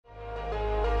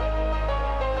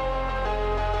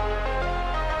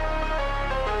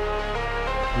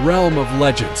Realm of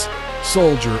Legends,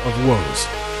 Soldier of Woes.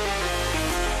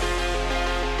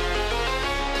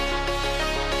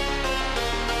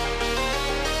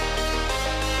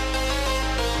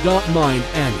 Don't mind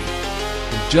Annie.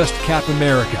 And Just Cap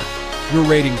America. You're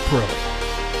rating pro.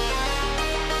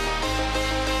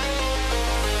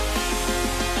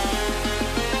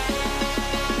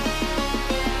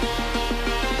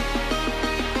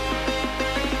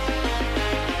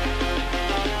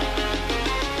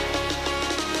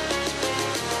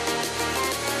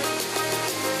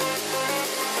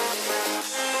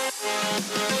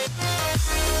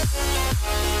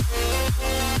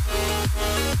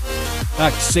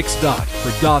 Act 6 dot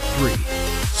for dot 3.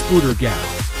 Scooter Gal.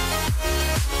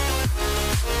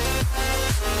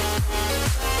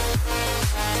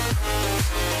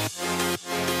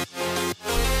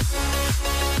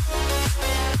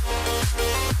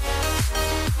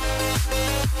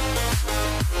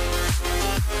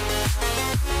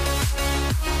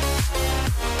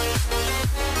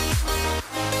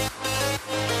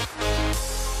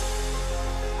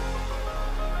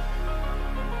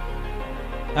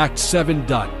 Act 7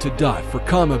 dot to dot for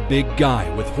comma big guy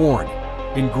with horn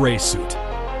in gray suit.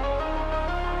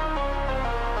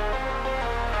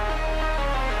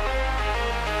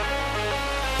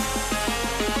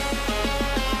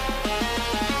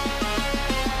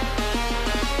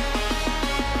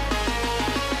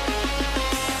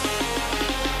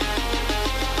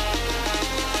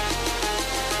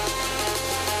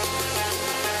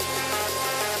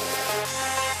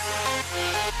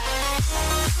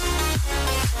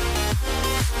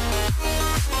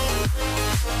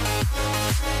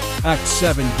 Act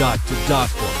 7 dot to dot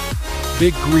for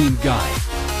big green guy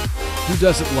who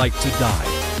doesn't like to die.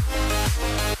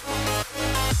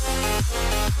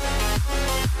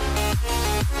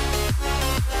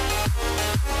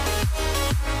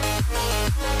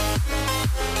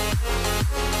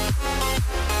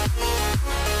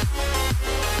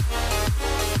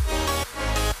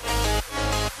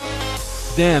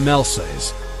 Damn, Elsa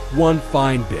is one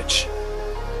fine bitch.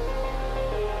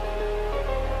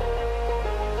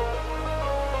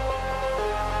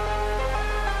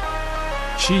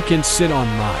 She can sit on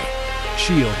my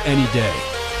shield any day.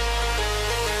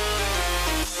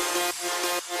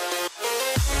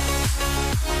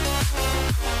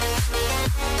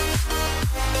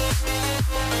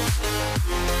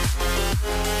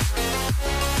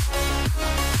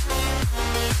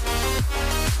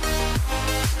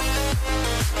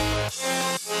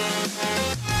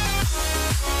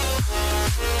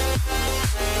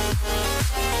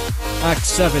 Act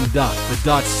 7 dot for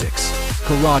dot 6.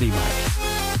 Karate Mike.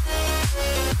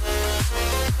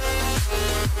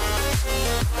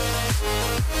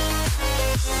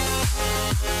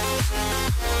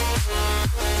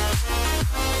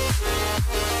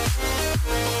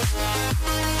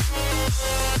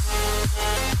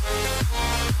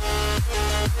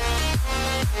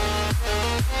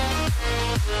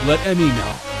 Let Emmy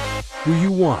know who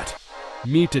you want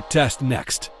me to test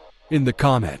next in the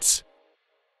comments.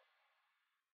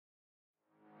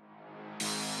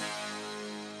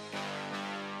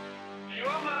 You're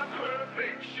my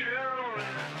perfection.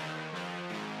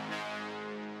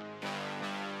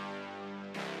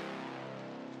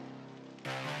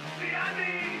 See, I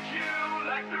need you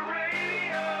like the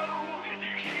radio.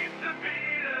 You keep the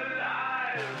beat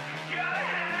alive. Gotta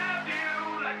have you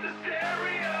like the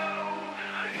stereo.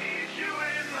 I need you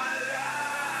in my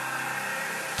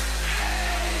life.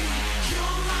 Hey,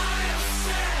 you're my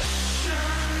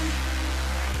obsession.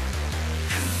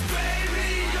 'Cause baby,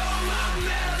 you're my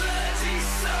melody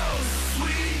so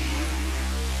sweet.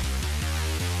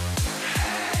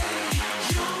 Hey,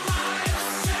 you're my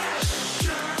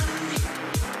obsession.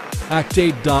 Act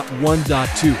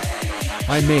 8.1.2.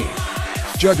 I made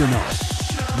Juggernaut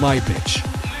my bitch.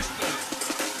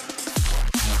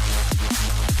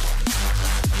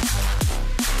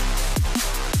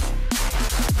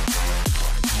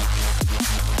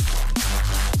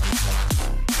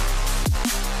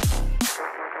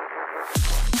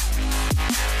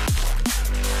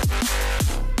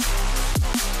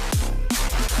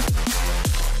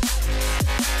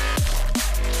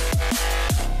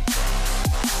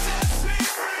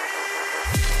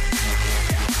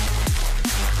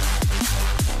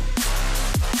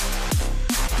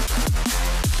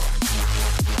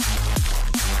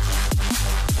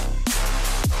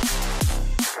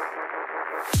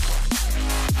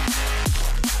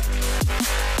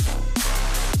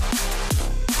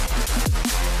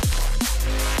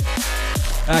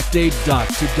 Act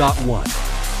 8.2.1.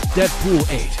 Deadpool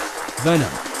 8.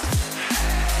 Venom.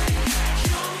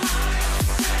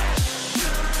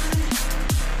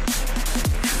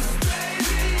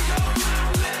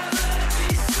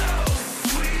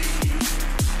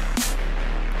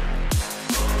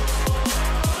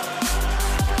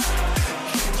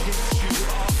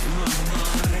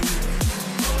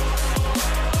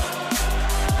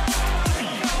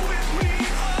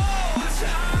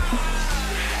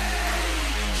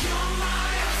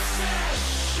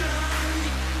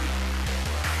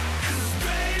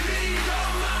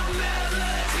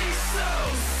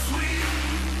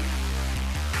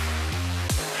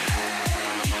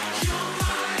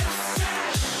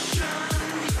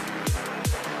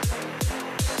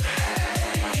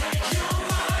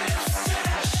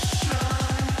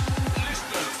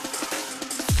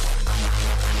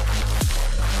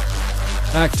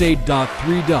 Act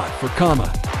 8.3. For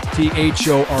comma,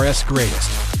 THORS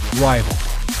greatest, rival.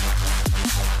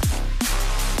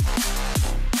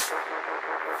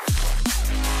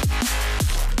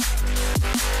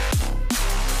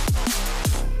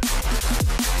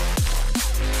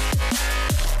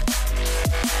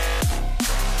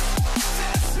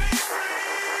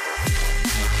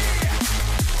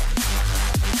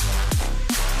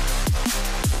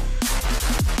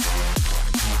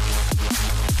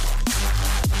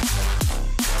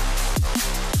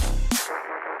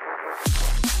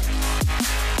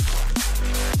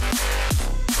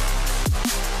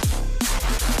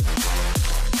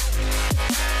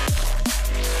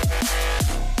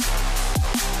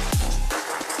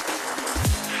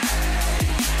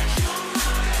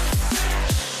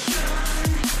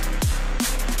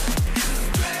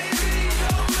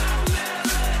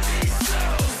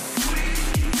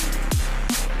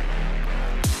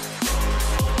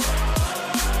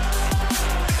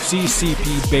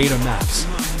 CCP beta maps,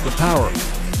 the power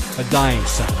of a dying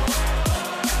sun.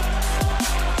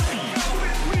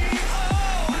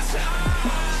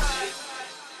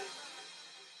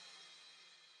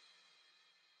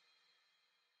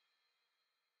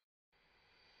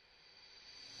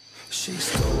 She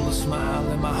stole a smile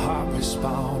and my heart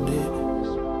responded.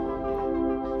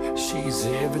 She's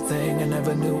everything I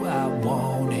never knew I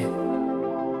wanted.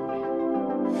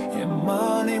 And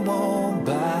money won't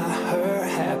buy her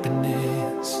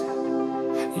happiness.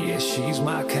 Yeah, she's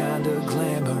my kind of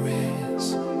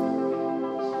glamorous.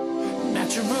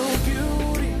 Natural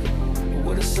beauty,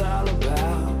 what it's all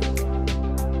about.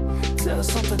 Tell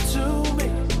something to me,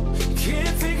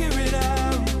 can't figure it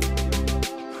out.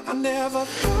 I never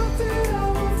thought